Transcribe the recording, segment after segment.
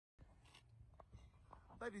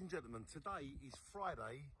Ladies and gentlemen, today is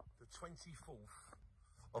Friday, the 24th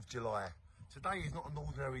of July. Today is not an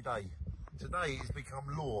ordinary day. Today it's become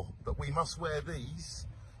law that we must wear these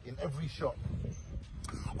in every shop.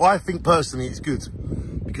 I think personally it's good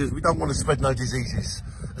because we don't want to spread no diseases,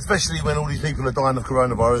 especially when all these people are dying of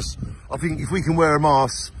coronavirus. I think if we can wear a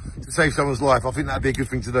mask to save someone's life, I think that'd be a good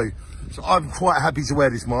thing to do. So I'm quite happy to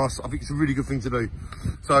wear this mask. I think it's a really good thing to do.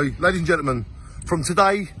 So, ladies and gentlemen, from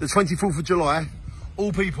today, the 24th of July,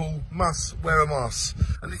 all people must wear a mask.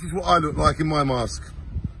 And this is what I look like in my mask.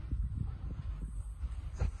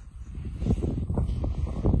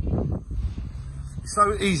 It's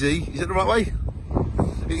so easy. Is it the right way?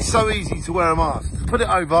 It's so easy to wear a mask. Put it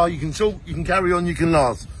over, you can talk, you can carry on, you can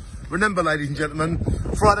laugh. Remember, ladies and gentlemen,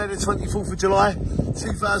 Friday the 24th of July,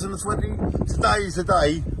 2020, today is the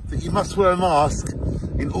day that you must wear a mask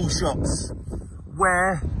in all shops.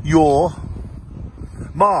 Wear your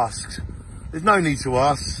mask. There's no need to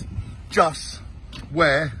ask, just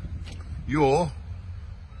wear your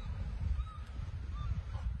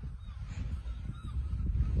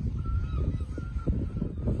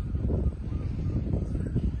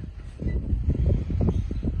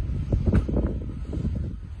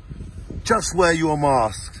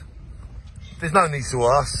mask. There's no need to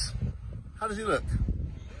ask. How does it look?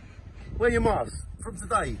 Wear your mask from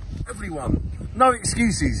today, everyone. No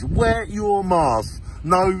excuses, wear your mask.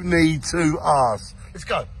 No need to ask. Let's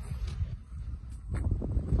go.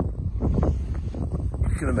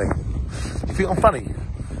 Looking at me. Do you think I'm funny? Do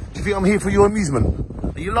you think I'm here for your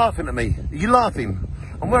amusement? Are you laughing at me? Are you laughing?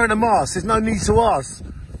 I'm wearing a mask, there's no need to ask.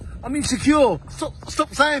 I'm insecure.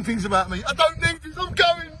 Stop saying things about me. I don't need